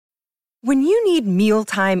When you need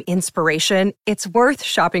mealtime inspiration, it's worth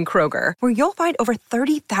shopping Kroger, where you'll find over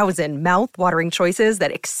 30,000 mouth-watering choices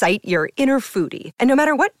that excite your inner foodie. And no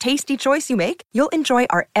matter what tasty choice you make, you'll enjoy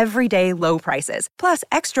our everyday low prices, plus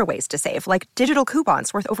extra ways to save, like digital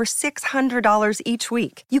coupons worth over $600 each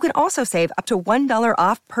week. You can also save up to $1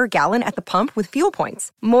 off per gallon at the pump with fuel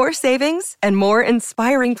points. More savings and more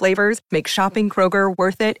inspiring flavors make shopping Kroger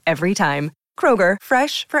worth it every time. Kroger,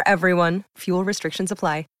 fresh for everyone. Fuel restrictions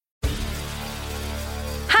apply.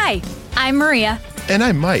 Hi, I'm Maria. And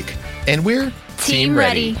I'm Mike. And we're Team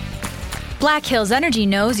Ready. Black Hills Energy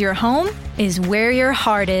knows your home is where your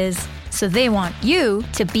heart is, so they want you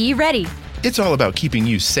to be ready. It's all about keeping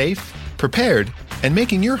you safe, prepared, and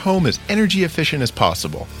making your home as energy efficient as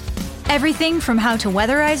possible. Everything from how to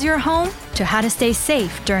weatherize your home to how to stay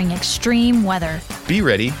safe during extreme weather. Be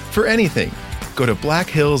ready for anything. Go to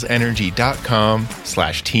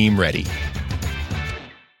blackhillsenergy.com/Team Ready.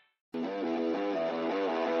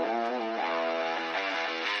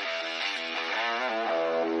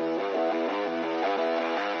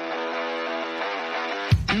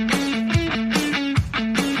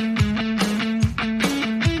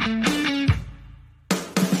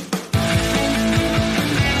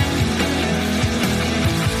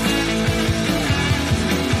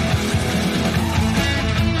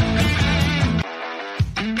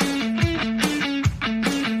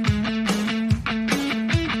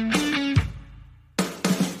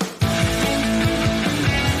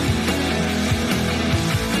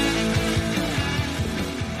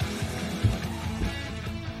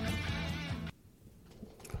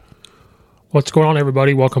 What's going on,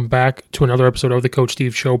 everybody? Welcome back to another episode of the Coach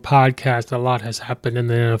Steve Show podcast. A lot has happened in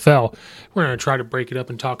the NFL. We're going to try to break it up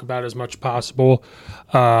and talk about as much possible.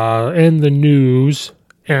 In the news,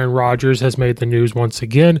 Aaron Rodgers has made the news once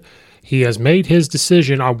again. He has made his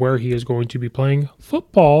decision on where he is going to be playing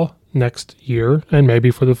football next year and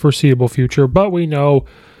maybe for the foreseeable future, but we know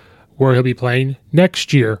where he'll be playing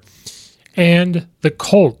next year. And the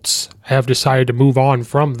Colts have decided to move on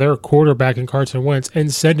from their quarterback in Carson Wentz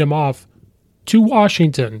and send him off to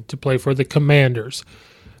Washington to play for the Commanders.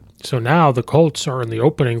 So now the Colts are in the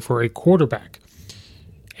opening for a quarterback.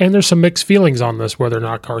 And there's some mixed feelings on this, whether or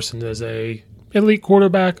not Carson is a elite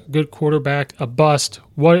quarterback, good quarterback, a bust.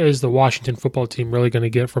 What is the Washington football team really going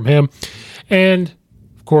to get from him? And,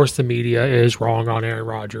 of course, the media is wrong on Aaron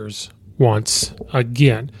Rodgers once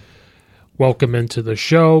again. Welcome into the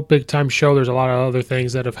show, big-time show. There's a lot of other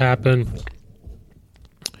things that have happened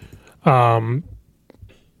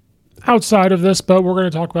outside of this, but we're going to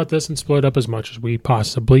talk about this and split up as much as we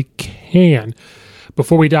possibly can.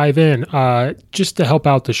 Before we dive in, just to help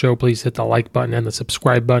out the show, please hit the like button and the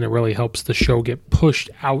subscribe button. It really helps the show get pushed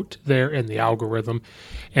out there in the algorithm.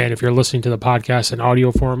 And if you're listening to the podcast in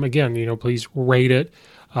audio form, again, please rate it.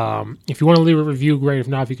 If you want to leave a review, great. If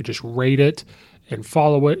not, if you could just rate it and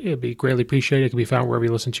follow it, it'd be greatly appreciated. It can be found wherever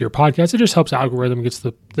you listen to your podcast. It just helps the algorithm, gets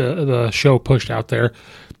the show pushed out there.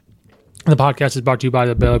 The podcast is brought to you by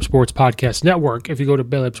the Bail Up Sports Podcast Network. If you go to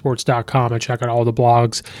bailupsports.com and check out all the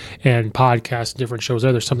blogs and podcasts and different shows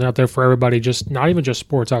there's something out there for everybody, just not even just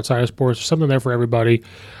sports, outside of sports, there's something there for everybody.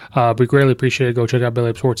 We greatly appreciate it. Go check out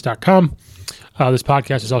bailupsports.com. This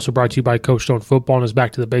podcast is also brought to you by Coach Stone Football and is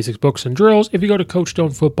Back to the Basics books and drills. If you go to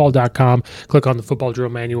coachstonefootball.com, click on the football drill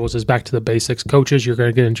manuals, is Back to the Basics. Coaches, you're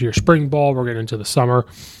going to get into your spring ball. We're getting into the summer.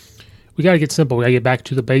 We got to get simple. We got to get back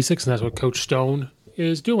to the basics, and that's what Coach Stone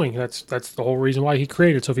is doing. That's the whole reason why he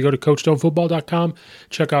created. So if you go to coachstonefootball.com,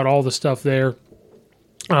 check out all the stuff there.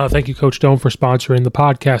 Thank you, Coach Stone, for sponsoring the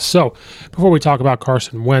podcast. So before we talk about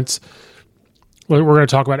Carson Wentz, we're going to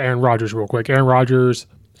talk about Aaron Rodgers real quick. Aaron Rodgers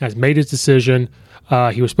has made his decision.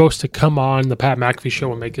 He was supposed to come on the Pat McAfee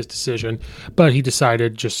show and make his decision, but he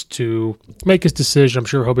decided just to make his decision. I'm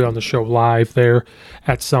sure he'll be on the show live there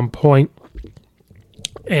at some point.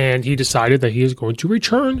 And he decided that he is going to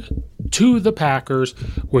return to the Packers,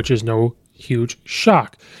 which is no huge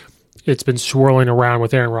shock. It's been swirling around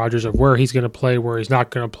with Aaron Rodgers of where he's going to play, where he's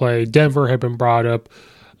not going to play. Denver had been brought up.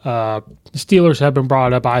 The Steelers have been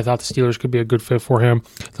brought up. I thought the Steelers could be a good fit for him.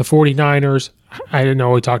 The 49ers, I didn't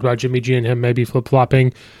know. We talked about Jimmy G and him maybe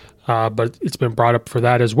flip-flopping, but it's been brought up for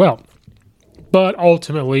that as well. But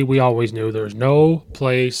ultimately, we always knew there's no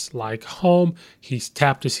place like home. He's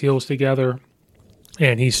tapped his heels together,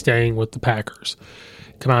 and he's staying with the Packers.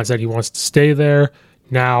 Come on, said he wants to stay there.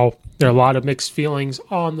 Now, there are a lot of mixed feelings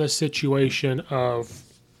on the situation of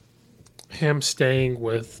him staying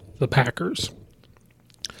with the Packers.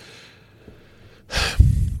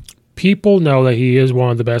 People know that he is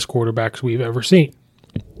one of the best quarterbacks we've ever seen.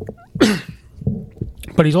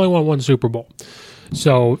 But he's only won one Super Bowl.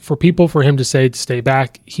 So for him to say to stay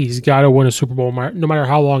back, he's got to win a Super Bowl no matter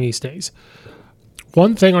how long he stays.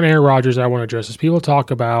 One thing on Aaron Rodgers I want to address is people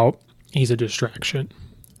talk about he's a distraction.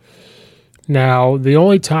 Now, the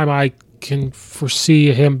only time I can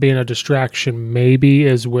foresee him being a distraction maybe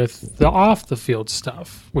is with the off-the-field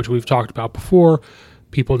stuff, which we've talked about before.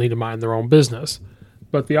 People need to mind their own business.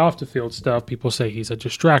 But the off-the-field stuff, people say he's a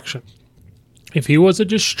distraction. If he was a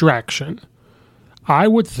distraction, I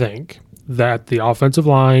would think that the offensive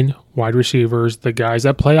line, wide receivers, the guys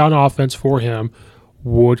that play on offense for him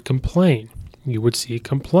would complain. You would see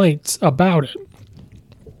complaints about it.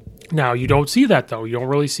 Now, you don't see that, though. You don't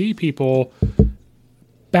really see people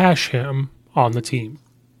bash him on the team.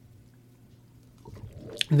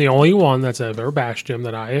 The only one that's ever bashed him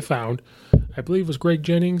that I have found, I believe, was Greg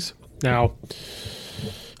Jennings. Now,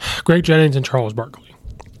 Greg Jennings and Charles Barkley.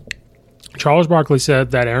 Charles Barkley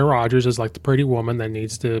said that Aaron Rodgers is like the pretty woman that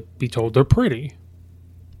needs to be told they're pretty.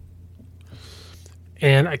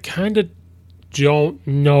 And I kind of don't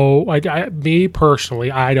know. Me personally,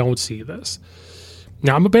 I don't see this.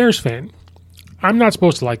 Now, I'm a Bears fan. I'm not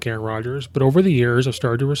supposed to like Aaron Rodgers, but over the years, I've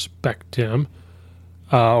started to respect him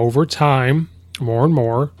over time, more and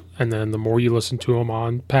more. And then the more you listen to him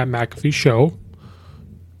on Pat McAfee's show,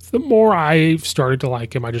 the more I've started to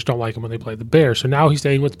like him. I just don't like him when they play the Bears. So now he's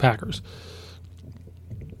staying with the Packers.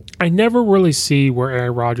 I never really see where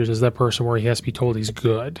Aaron Rodgers is that person where he has to be told he's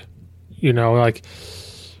good. You know, like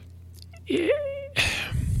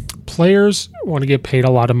players want to get paid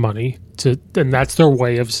a lot of money and that's their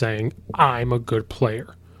way of saying, I'm a good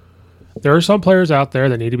player. There are some players out there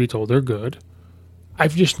that need to be told they're good.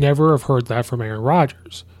 I've just never have heard that from Aaron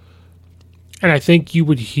Rodgers. And I think you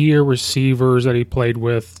would hear receivers that he played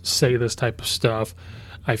with say this type of stuff.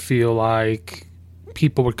 I feel like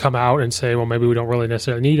people would come out and say, well, maybe we don't really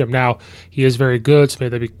necessarily need him. Now, he is very good, so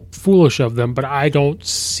maybe they'd be foolish of them, but I don't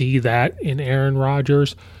see that in Aaron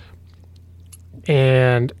Rodgers.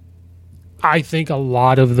 And I think a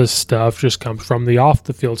lot of the stuff just comes from the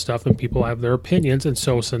off-the-field stuff, and people have their opinions. And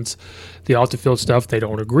so since the off-the-field stuff they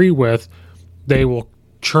don't agree with, they will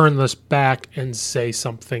churn this back and say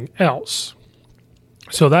something else.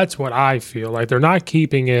 So that's what I feel like. They're not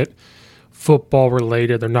keeping it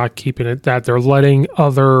football-related. They're not keeping it that. They're letting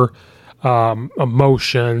other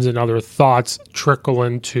emotions and other thoughts trickle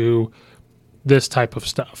into this type of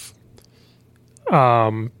stuff.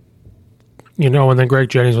 And then Greg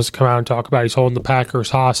Jennings wants to come out and talk about he's holding the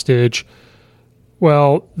Packers hostage.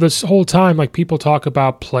 Well, this whole time, like, people talk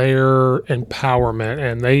about player empowerment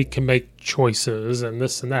and they can make choices and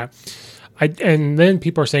this and that. And then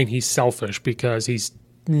people are saying he's selfish because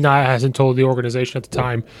hasn't told the organization at the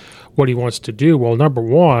time what he wants to do. Well, number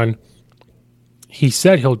one, he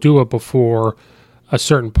said he'll do it before a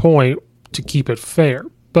certain point to keep it fair.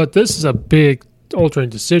 But this is a big altering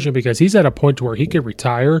decision because he's at a point to where he could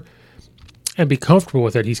retire and be comfortable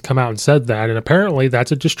with it. He's come out and said that, and apparently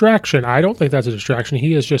that's a distraction. I don't think that's a distraction.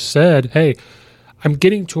 He has just said, hey, I'm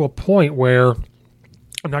getting to a point where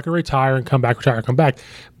I'm not going to retire and come back,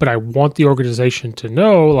 but I want the organization to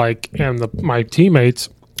know, my teammates,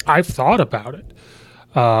 I've thought about it.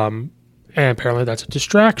 And apparently that's a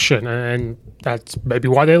distraction, and that's maybe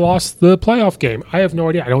why they lost the playoff game. I have no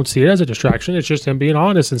idea. I don't see it as a distraction. It's just him being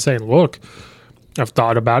honest and saying, look, I've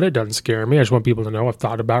thought about it. It doesn't scare me. I just want people to know I've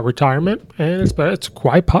thought about retirement, and it's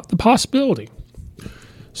quite the possibility.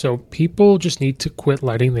 So people just need to quit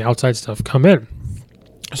letting the outside stuff come in.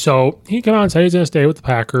 So he came out and said he's going to stay with the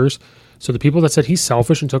Packers. So the people that said he's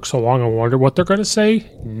selfish and took so long, I wonder what they're going to say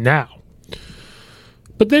now.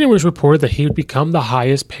 But then it was reported that he would become the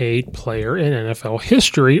highest paid player in NFL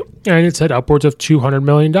history, and it said upwards of $200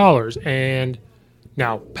 million. And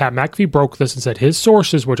now, Pat McAfee broke this and said his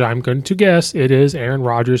sources, which I'm going to guess it is Aaron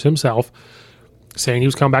Rodgers himself, saying he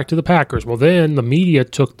was coming back to the Packers. Well, then the media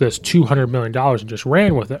took this $200 million and just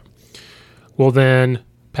ran with it. Well, then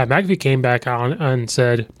Pat McAfee came back on and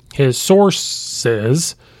said his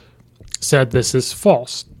sources said this is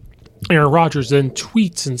false. Aaron Rodgers then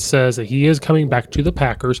tweets and says that he is coming back to the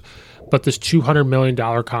Packers, but this $200 million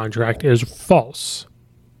contract is false.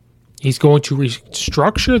 He's going to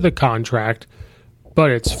restructure the contract, but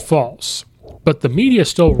it's false. But the media is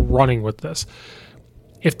still running with this.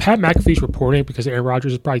 If Pat McAfee's reporting it because Aaron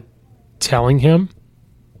Rodgers is probably telling him,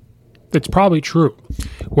 it's probably true.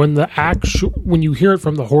 When you hear it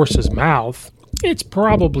from the horse's mouth, it's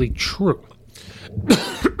probably true.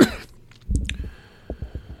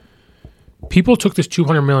 People took this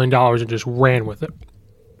 $200 million and just ran with it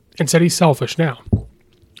and said he's selfish now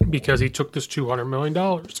because he took this $200 million.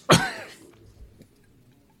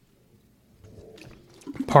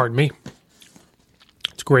 Pardon me.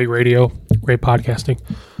 It's great radio, great podcasting.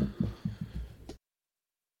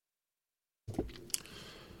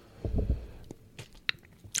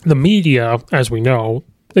 The media, as we know,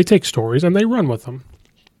 they take stories and they run with them.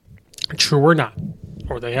 True or not.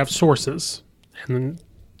 Or they have sources. And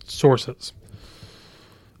sources.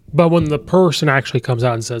 But when the person actually comes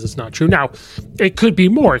out and says it's not true. Now, it could be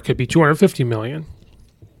more. It could be $250 million.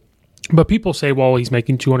 But people say, well, he's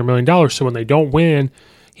making $200 million. So when they don't win,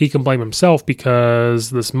 he can blame himself because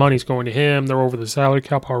this money's going to him. They're over the salary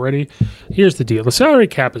cap already. Here's the deal. The salary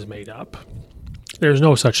cap is made up. There's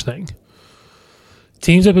no such thing.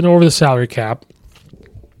 Teams have been over the salary cap.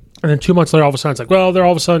 And then 2 months later, all of a sudden, it's like, well, they're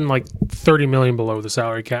all of a sudden like $30 million below the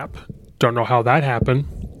salary cap. Don't know how that happened.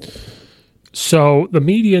 So the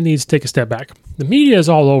media needs to take a step back. The media is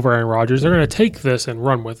all over Aaron Rodgers. They're going to take this and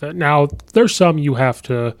run with it. Now, there's some you have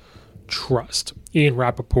to trust. Ian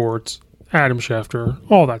Rappaport's, Adam Schefter,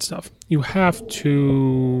 all that stuff. You have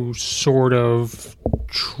to sort of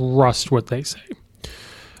trust what they say.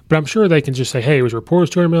 But I'm sure they can just say, hey, it was reported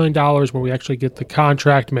 $200 million when we actually get the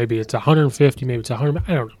contract. Maybe it's 150, maybe it's 100.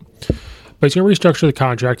 I don't know. But he's going to restructure the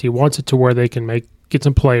contract. He wants it to where they can get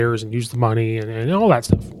some players and use the money and all that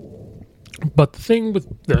stuff. But the thing with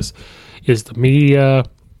this is the media,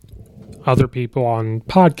 other people on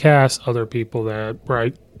podcasts, other people that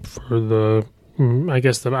write for the,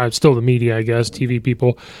 still the media, TV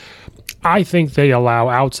people. I think they allow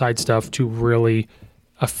outside stuff to really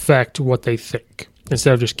affect what they think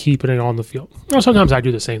instead of just keeping it on the field. Now, sometimes I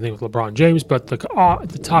do the same thing with LeBron James, but the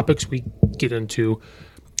topics we get into,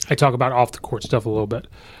 I talk about off the court stuff a little bit.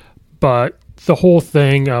 But the whole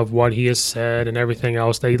thing of what he has said and everything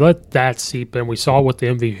else, they let that seep in. We saw with the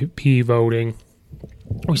MVP voting.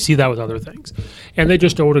 We see that with other things. And they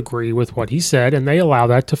just don't agree with what he said, and they allow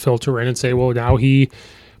that to filter in and say, well, now he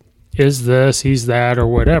is this, he's that, or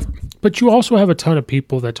whatever. But you also have a ton of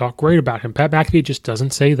people that talk great about him. Pat McAfee just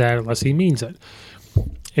doesn't say that unless he means it.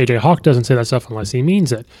 AJ Hawk doesn't say that stuff unless he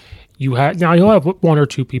means it. You'll have one or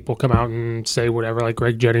two people come out and say whatever, like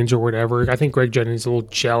Greg Jennings or whatever. I think Greg Jennings is a little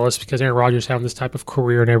jealous because Aaron Rodgers having this type of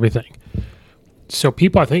career and everything. So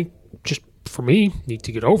people, I think, just for me, need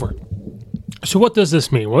to get over it. So what does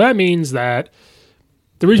this mean? Well, that means that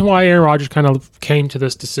the reason why Aaron Rodgers kind of came to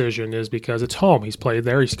this decision is because it's home. He's played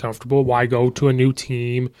there. He's comfortable. Why go to a new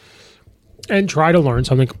team and try to learn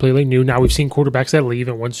something completely new? Now, we've seen quarterbacks that leave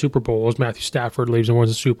and win Super Bowls. Matthew Stafford leaves and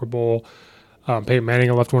wins a Super Bowl. Peyton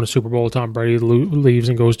Manning left to win a Super Bowl. Tom Brady leaves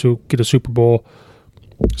and goes to get a Super Bowl.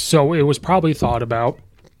 So it was probably thought about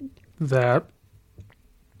that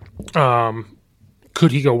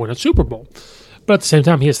could he go win a Super Bowl? But at the same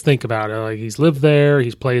time, he has to think about it. Like, he's lived there.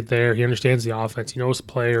 He's played there. He understands the offense. He knows the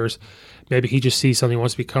players. Maybe he just sees something,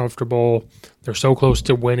 wants to be comfortable. They're so close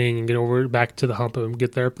to winning and get over back to the hump and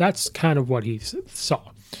get there. That's kind of what he saw.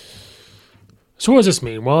 So what does this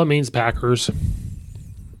mean? Well, it means Packers.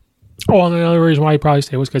 Oh, and another reason why he probably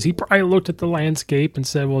stayed was because he probably looked at the landscape and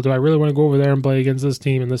said, well, do I really want to go over there and play against this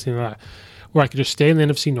team and this and that? Or I could just stay in the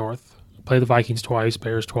NFC North, play the Vikings twice,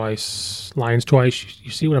 Bears twice, Lions twice. You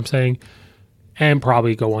see what I'm saying? And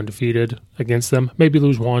probably go undefeated against them. Maybe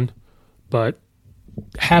lose one, but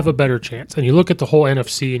have a better chance. And you look at the whole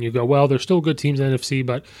NFC and you go, well, there's still good teams in the NFC,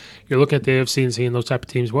 but you're looking at the AFC and seeing those type of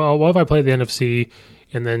teams. Well, what if I play the NFC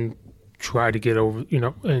and then try to get over,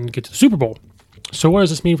 and get to the Super Bowl? So what does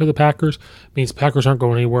this mean for the Packers? It means the Packers aren't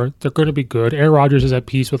going anywhere. They're going to be good. Aaron Rodgers is at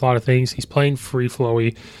peace with a lot of things. He's playing free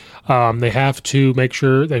flowy. They have to make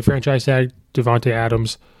sure they franchise tag Devontae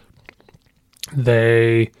Adams.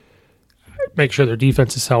 They make sure their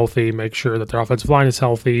defense is healthy, make sure that their offensive line is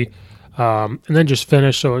healthy, and then just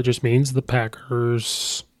finish. So it just means the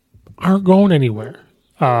Packers aren't going anywhere.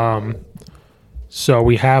 So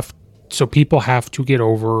people have to get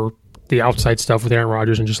over the outside stuff with Aaron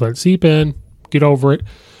Rodgers and just let it seep in, get over it.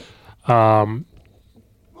 And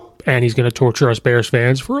he's going to torture us Bears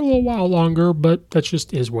fans for a little while longer, but that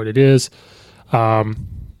just is what it is. I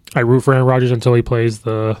root for Aaron Rodgers until he plays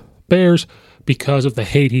the Bears because of the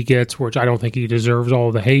hate he gets, which I don't think he deserves all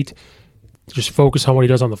of the hate. Just focus on what he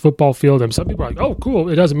does on the football field. And some people are like, oh, cool,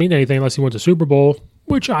 it doesn't mean anything unless he wins a Super Bowl,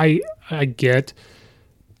 which I get.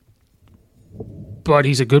 But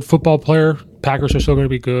he's a good football player. Packers are still going to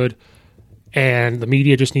be good. And the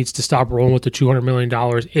media just needs to stop rolling with the $200 million.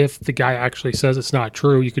 If the guy actually says it's not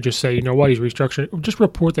true, you could just say, you know what, he's restructuring. Just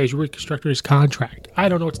report that he's restructuring his contract. I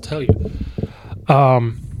don't know what to tell you.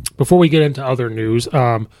 Before we get into other news,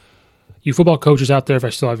 you football coaches out there, if I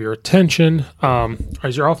still have your attention,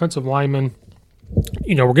 as your offensive lineman,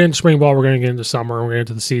 we're getting to spring ball, we're going to get into summer, we're getting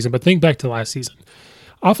into the season, but think back to last season.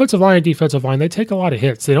 Offensive line and defensive line, they take a lot of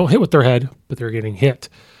hits. They don't hit with their head, but they're getting hit.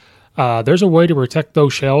 There's a way to protect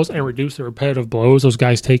those shells and reduce the repetitive blows those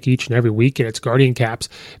guys take each and every week, and it's Guardian Caps.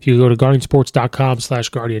 If you go to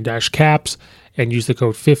guardiansports.com/guardian-caps and use the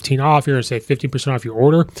code 15 off, you're going to save 15% off your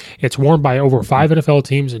order. It's worn by over 5 NFL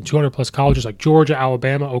teams and 200 plus colleges like Georgia,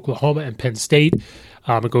 Alabama, Oklahoma, and Penn State.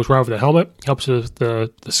 It goes right over the helmet, helps with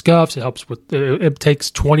the scuffs. It helps with it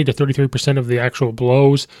takes 20 to 33% of the actual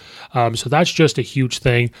blows. So that's just a huge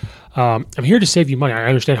thing. I'm here to save you money. I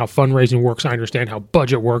understand how fundraising works. I understand how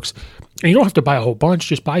budget works. And you don't have to buy a whole bunch.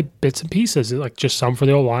 Just buy bits and pieces, like just some for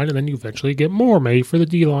the O-line, and then you eventually get more made for the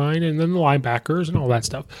D-line and then the linebackers and all that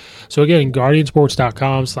stuff. So again,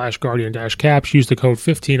 guardiansports.com/guardian-caps. Use the code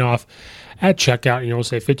 15 off at checkout, and you'll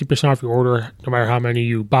save 50% off your order no matter how many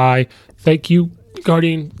you buy. Thank you,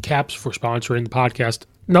 Guardian Caps, for sponsoring the podcast.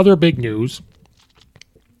 Another big news: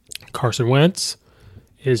 Carson Wentz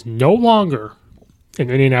is no longer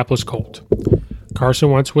an Indianapolis Colt.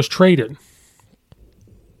 Carson Wentz was traded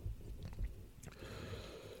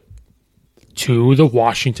to the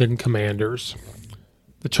Washington Commanders.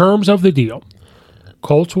 The terms of the deal: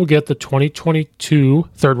 Colts will get the 2022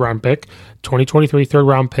 third-round pick, 2023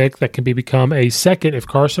 third-round pick that can become a second if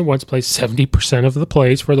Carson Wentz plays 70% of the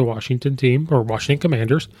plays for the Washington team, or Washington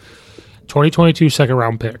Commanders. 2022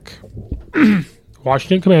 second-round pick.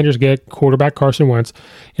 Washington Commanders get quarterback Carson Wentz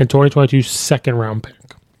and 2022 second-round pick.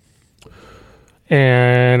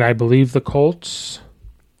 And I believe the Colts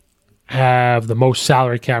have the most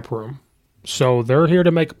salary cap room. So they're here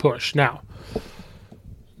to make a push. Now,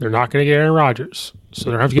 they're not going to get Aaron Rodgers, so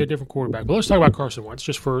they're going to have to get a different quarterback. But let's talk about Carson Wentz,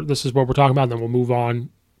 this is what we're talking about, and then we'll move on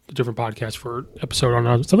to different podcasts for episode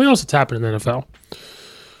on something else that's happened in the NFL.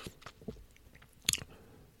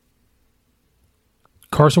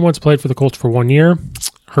 Carson Wentz played for the Colts for 1 year,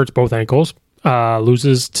 hurts both ankles,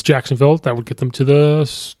 loses to Jacksonville. That would get them to the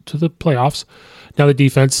playoffs. Now the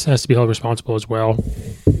defense has to be held responsible as well.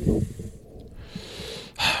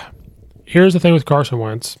 Here's the thing with Carson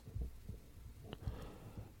Wentz.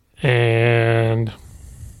 And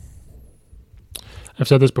I've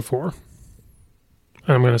said this before,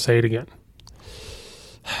 and I'm going to say it again.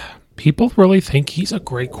 People really think he's a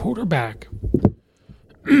great quarterback.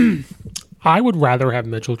 I would rather have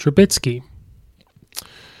Mitchell Trubisky.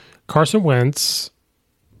 Carson Wentz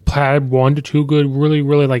had 1 to 2 good, really,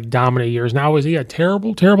 really dominant years. Now, is he a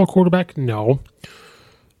terrible, terrible quarterback? No.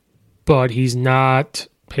 But he's not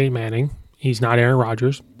Peyton Manning. He's not Aaron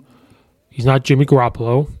Rodgers. He's not Jimmy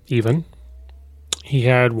Garoppolo, even. He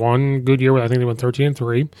had 1 good year where I think they went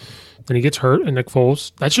 13-3. Then he gets hurt, and Nick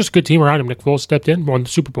Foles. That's just a good team around him. Nick Foles stepped in, won the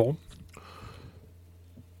Super Bowl.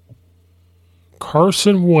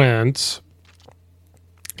 Carson Wentz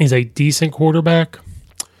is a decent quarterback,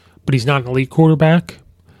 but he's not an elite quarterback.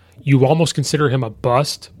 You almost consider him a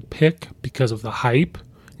bust pick because of the hype.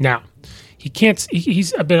 Now, he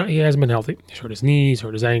hasn't been healthy. He's hurt his knees,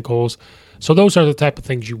 hurt his ankles. So those are the type of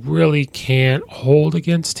things you really can't hold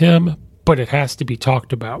against him, but it has to be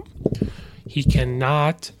talked about. He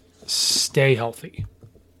cannot stay healthy.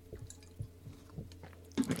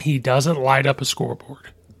 He doesn't light up a scoreboard.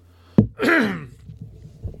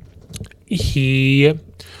 He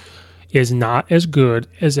is not as good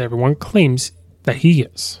as everyone claims that he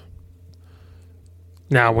is.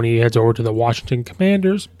 Now, when he heads over to the Washington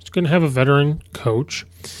Commanders, he's going to have a veteran coach,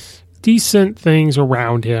 decent things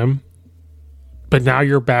around him, but now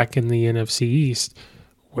you're back in the NFC East,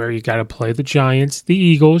 where you got to play the Giants, the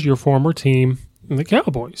Eagles, your former team, and the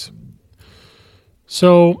Cowboys.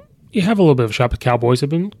 So you have a little bit of a shot. The Cowboys have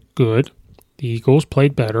been good. The Eagles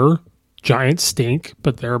played better. Giants stink,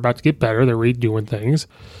 but they're about to get better. They're redoing things.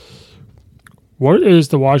 What is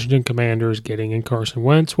the Washington Commanders getting in Carson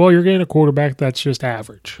Wentz? Well, you're getting a quarterback that's just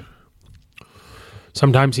average.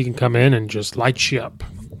 Sometimes he can come in and just light you up.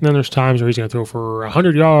 And then there's times where he's going to throw for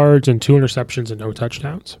 100 yards and 2 interceptions and no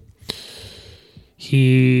touchdowns.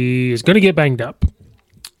 He is going to get banged up.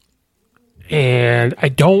 And I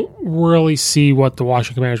don't really see what the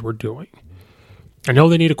Washington Commanders were doing. I know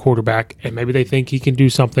they need a quarterback, and maybe they think he can do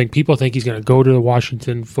something. People think he's going to go to the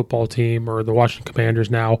Washington football team or the Washington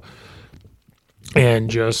Commanders now and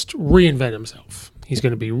just reinvent himself. He's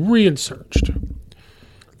going to be reinsurged.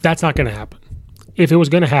 That's not going to happen. If it was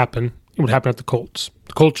going to happen, it would happen at the Colts.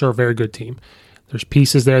 The Colts are a very good team. There's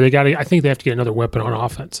pieces there. I think they have to get another weapon on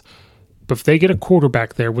offense. But if they get a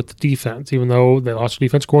quarterback there with the defense, even though they lost their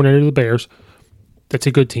defense coordinator to the Bears, that's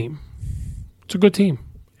a good team. It's a good team.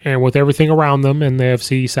 And with everything around them in the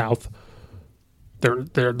AFC South,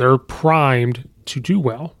 they're primed to do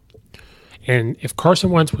well. And if Carson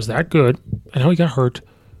Wentz was that good, I know he got hurt,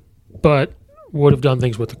 but would have done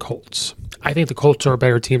things with the Colts. I think the Colts are a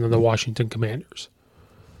better team than the Washington Commanders.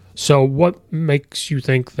 So what makes you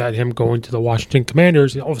think that him going to the Washington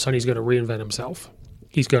Commanders, all of a sudden he's going to reinvent himself?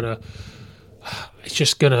 It's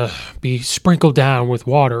just going to be sprinkled down with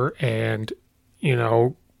water and,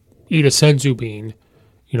 eat a senzu bean,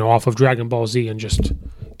 off of Dragon Ball Z and just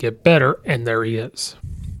get better. And there he is.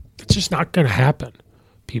 It's just not going to happen,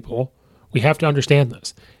 people. We have to understand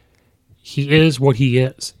this. He is what he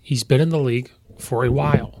is. He's been in the league for a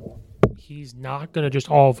while. He's not going to just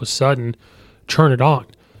all of a sudden turn it on.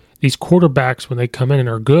 These quarterbacks, when they come in and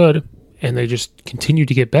are good and they just continue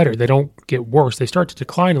to get better, they don't get worse. They start to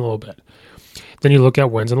decline a little bit. Then you look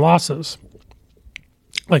at wins and losses.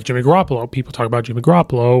 Like Jimmy Garoppolo. People talk about Jimmy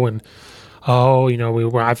Garoppolo and,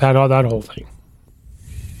 I've had all that whole thing.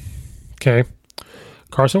 Okay.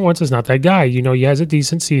 Carson Wentz is not that guy. He has a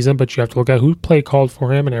decent season, but you have to look at who play called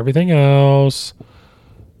for him and everything else.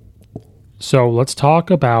 So let's talk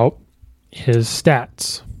about his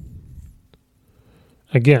stats.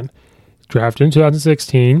 Again, drafted in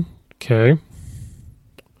 2016. Okay.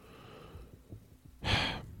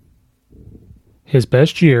 His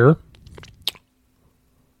best year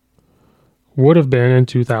would have been in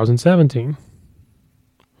 2017.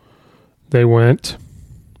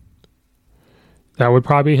 That would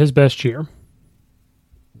probably be his best year.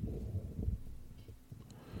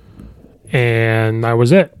 And that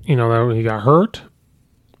was it. He got hurt.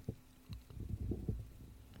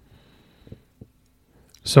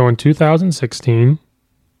 So in 2016,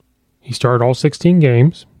 he started all 16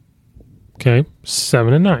 games. Okay,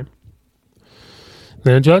 7-9.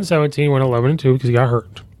 Then in 2017, he went 11-2 because he got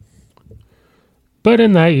hurt. But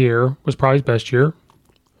in that year was probably his best year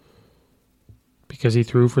because he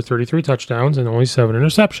threw for 33 touchdowns and only 7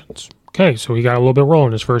 interceptions. Okay, so he got a little bit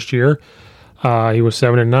rolling his first year. He was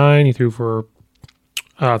 7-9. He threw for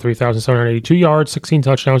 3,782 yards, 16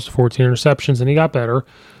 touchdowns to 14 interceptions, and he got better.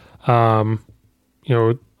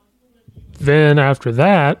 Then after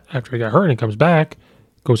that, after he got hurt and he comes back,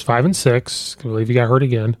 goes 5-6. I believe he got hurt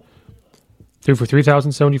again. Threw for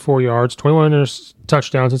 3,074 yards, 21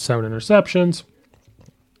 touchdowns, and 7 interceptions.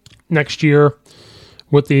 Next year,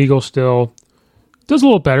 with the Eagles still, does a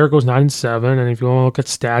little better, goes 9-7. And if you want to look at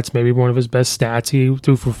stats, maybe one of his best stats, he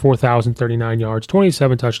threw for 4,039 yards,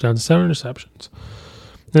 27 touchdowns, 7 interceptions.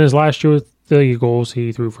 Then his last year with the Eagles,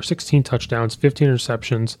 he threw for 16 touchdowns, 15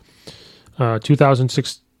 interceptions,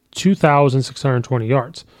 2,620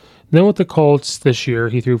 yards. And then with the Colts this year,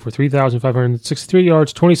 he threw for 3,563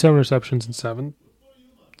 yards, 27 receptions, and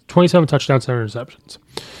 27 touchdowns, 7 interceptions.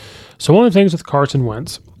 So one of the things with Carson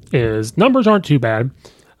Wentz is numbers aren't too bad.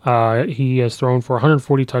 He has thrown for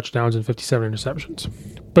 140 touchdowns and 57 interceptions.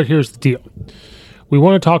 But here's the deal. We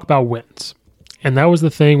want to talk about wins. And that was the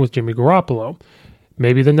thing with Jimmy Garoppolo.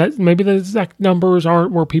 Maybe the exact numbers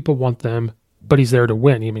aren't where people want them, but he's there to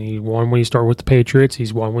win. He won when he started with the Patriots.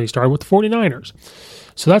 He's won when he started with the 49ers.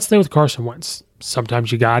 So that's the thing with Carson Wentz.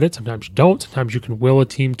 Sometimes you got it. Sometimes you don't. Sometimes you can will a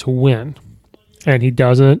team to win. And he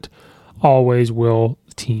doesn't always will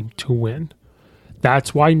the team to win.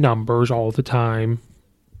 That's why numbers all the time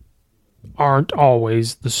aren't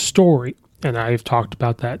always the story. And I've talked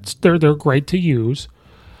about that. They're great to use.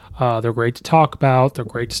 They're great to talk about. They're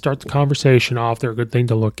great to start the conversation off. They're a good thing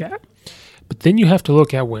to look at. But then you have to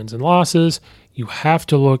look at wins and losses. You have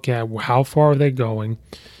to look at how far are they going.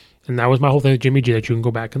 And that was my whole thing with Jimmy G that you can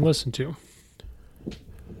go back and listen to.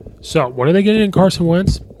 So what are they getting in Carson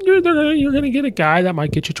Wentz? You're going to get a guy that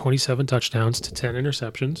might get you 27 touchdowns to 10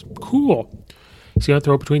 interceptions. Cool. He's going to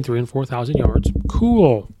throw between 3,000 and 4,000 yards.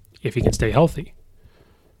 Cool. If he can stay healthy.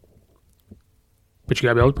 But you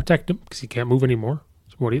got to be able to protect him because he can't move anymore.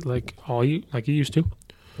 Like he used to.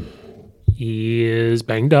 He is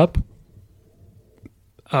banged up.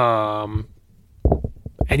 And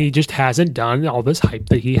he just hasn't done all this hype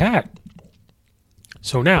that he had.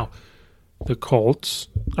 So now, the Colts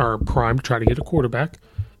are primed to try to get a quarterback.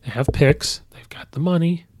 They have picks. They've got the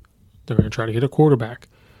money. They're going to try to get a quarterback.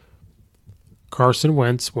 Carson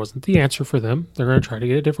Wentz wasn't the answer for them. They're going to try to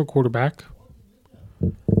get a different quarterback.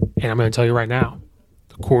 And I'm going to tell you right now,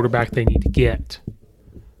 the quarterback they need to get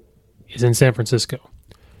is in San Francisco.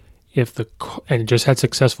 And just had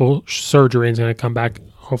successful surgery and is going to come back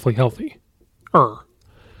hopefully healthy.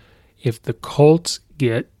 If the Colts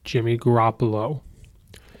get Jimmy Garoppolo,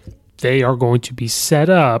 they are going to be set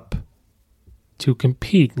up to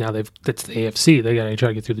compete. Now, that's the AFC. They got to try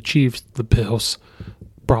to get through the Chiefs, the Bills,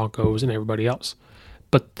 Broncos, and everybody else.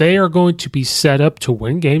 But they are going to be set up to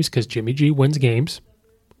win games because Jimmy G wins games.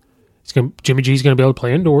 Jimmy G is going to be able to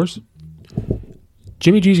play indoors.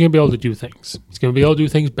 Jimmy G is going to be able to do things. He's going to be able to do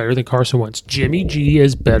things better than Carson Wentz. Jimmy G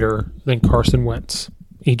is better than Carson Wentz.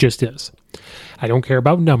 He just is. I don't care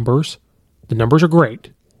about numbers. The numbers are great.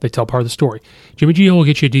 They tell part of the story. Jimmy G will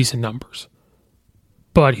get you decent numbers,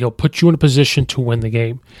 but he'll put you in a position to win the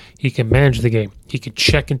game. He can manage the game. He can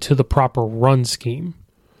check into the proper run scheme.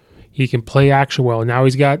 He can play action well. Now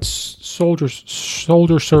he's got shoulder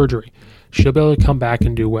surgery. Should be able to come back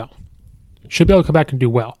and do well.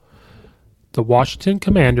 The Washington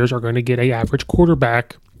Commanders are going to get an average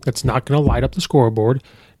quarterback that's not going to light up the scoreboard,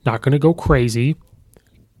 not going to go crazy,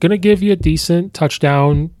 going to give you a decent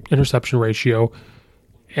touchdown interception ratio,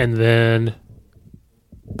 but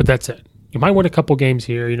that's it. You might win a couple games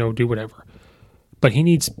here, do whatever. But he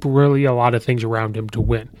needs really a lot of things around him to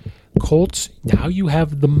win. Colts, now you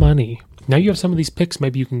have the money. Now you have some of these picks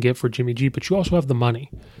maybe you can get for Jimmy G, but you also have the money.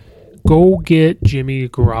 Go get Jimmy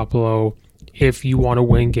Garoppolo if you want to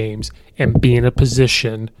win games and be in a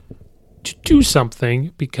position to do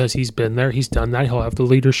something, because he's been there. He's done that. He'll have the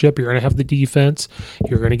leadership. You're going to have the defense.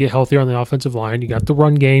 You're going to get healthier on the offensive line. You got the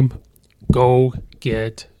run game. Go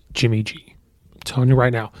get Jimmy G. I'm telling you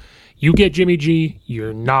right now. You get Jimmy G,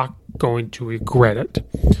 you're not going to regret it.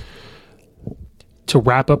 To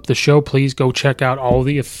wrap up the show, please go check out all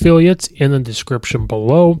the affiliates in the description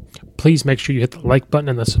below. Please make sure you hit the like button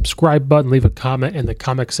and the subscribe button. Leave a comment in the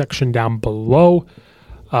comment section down below.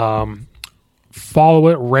 Follow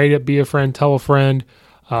it, rate it, be a friend, tell a friend,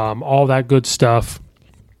 all that good stuff.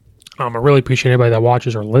 I really appreciate anybody that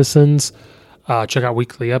watches or listens. Check out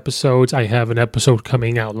weekly episodes. I have an episode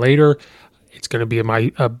coming out later. It's going to be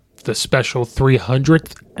the special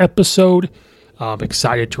 300th episode. I'm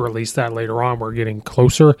excited to release that later on. We're getting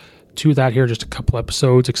closer to that here. Just a couple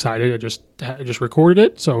episodes. Excited. I just recorded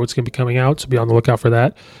it, so it's going to be coming out. So be on the lookout for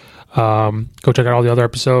that. Go check out all the other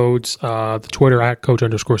episodes. The Twitter at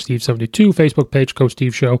Coach_Steve72, Facebook page Coach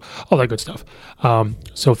Steve Show, all that good stuff.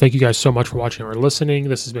 So thank you guys so much for watching or listening.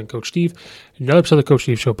 This has been Coach Steve, another episode of the Coach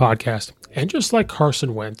Steve Show podcast. And just like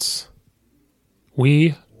Carson Wentz,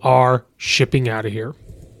 we are shipping out of here.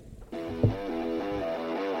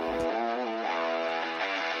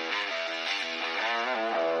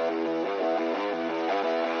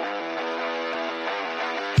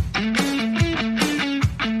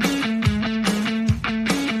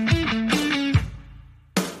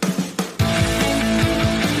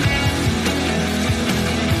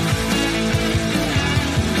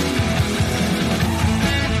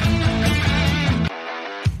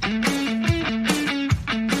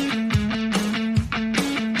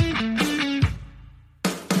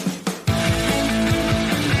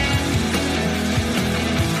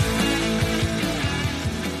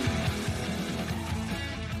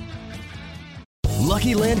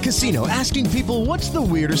 Lucky Land Casino, asking people, what's the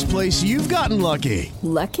weirdest place you've gotten lucky?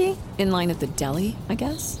 Lucky? In line at the deli, I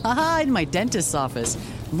guess? Aha, in my dentist's office.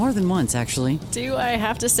 More than once, actually. Do I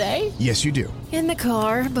have to say? Yes, you do. In the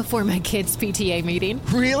car before my kids' PTA meeting.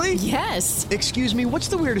 Really? Yes. Excuse me, what's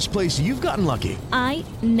the weirdest place you've gotten lucky? I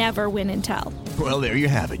never win and tell. Well, there you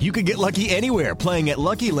have it. You can get lucky anywhere, playing at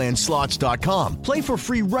LuckyLandSlots.com. Play for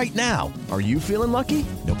free right now. Are you feeling lucky?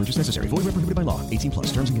 No purchase necessary. Void where prohibited by law. 18+.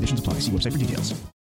 Terms and conditions apply. See website for details.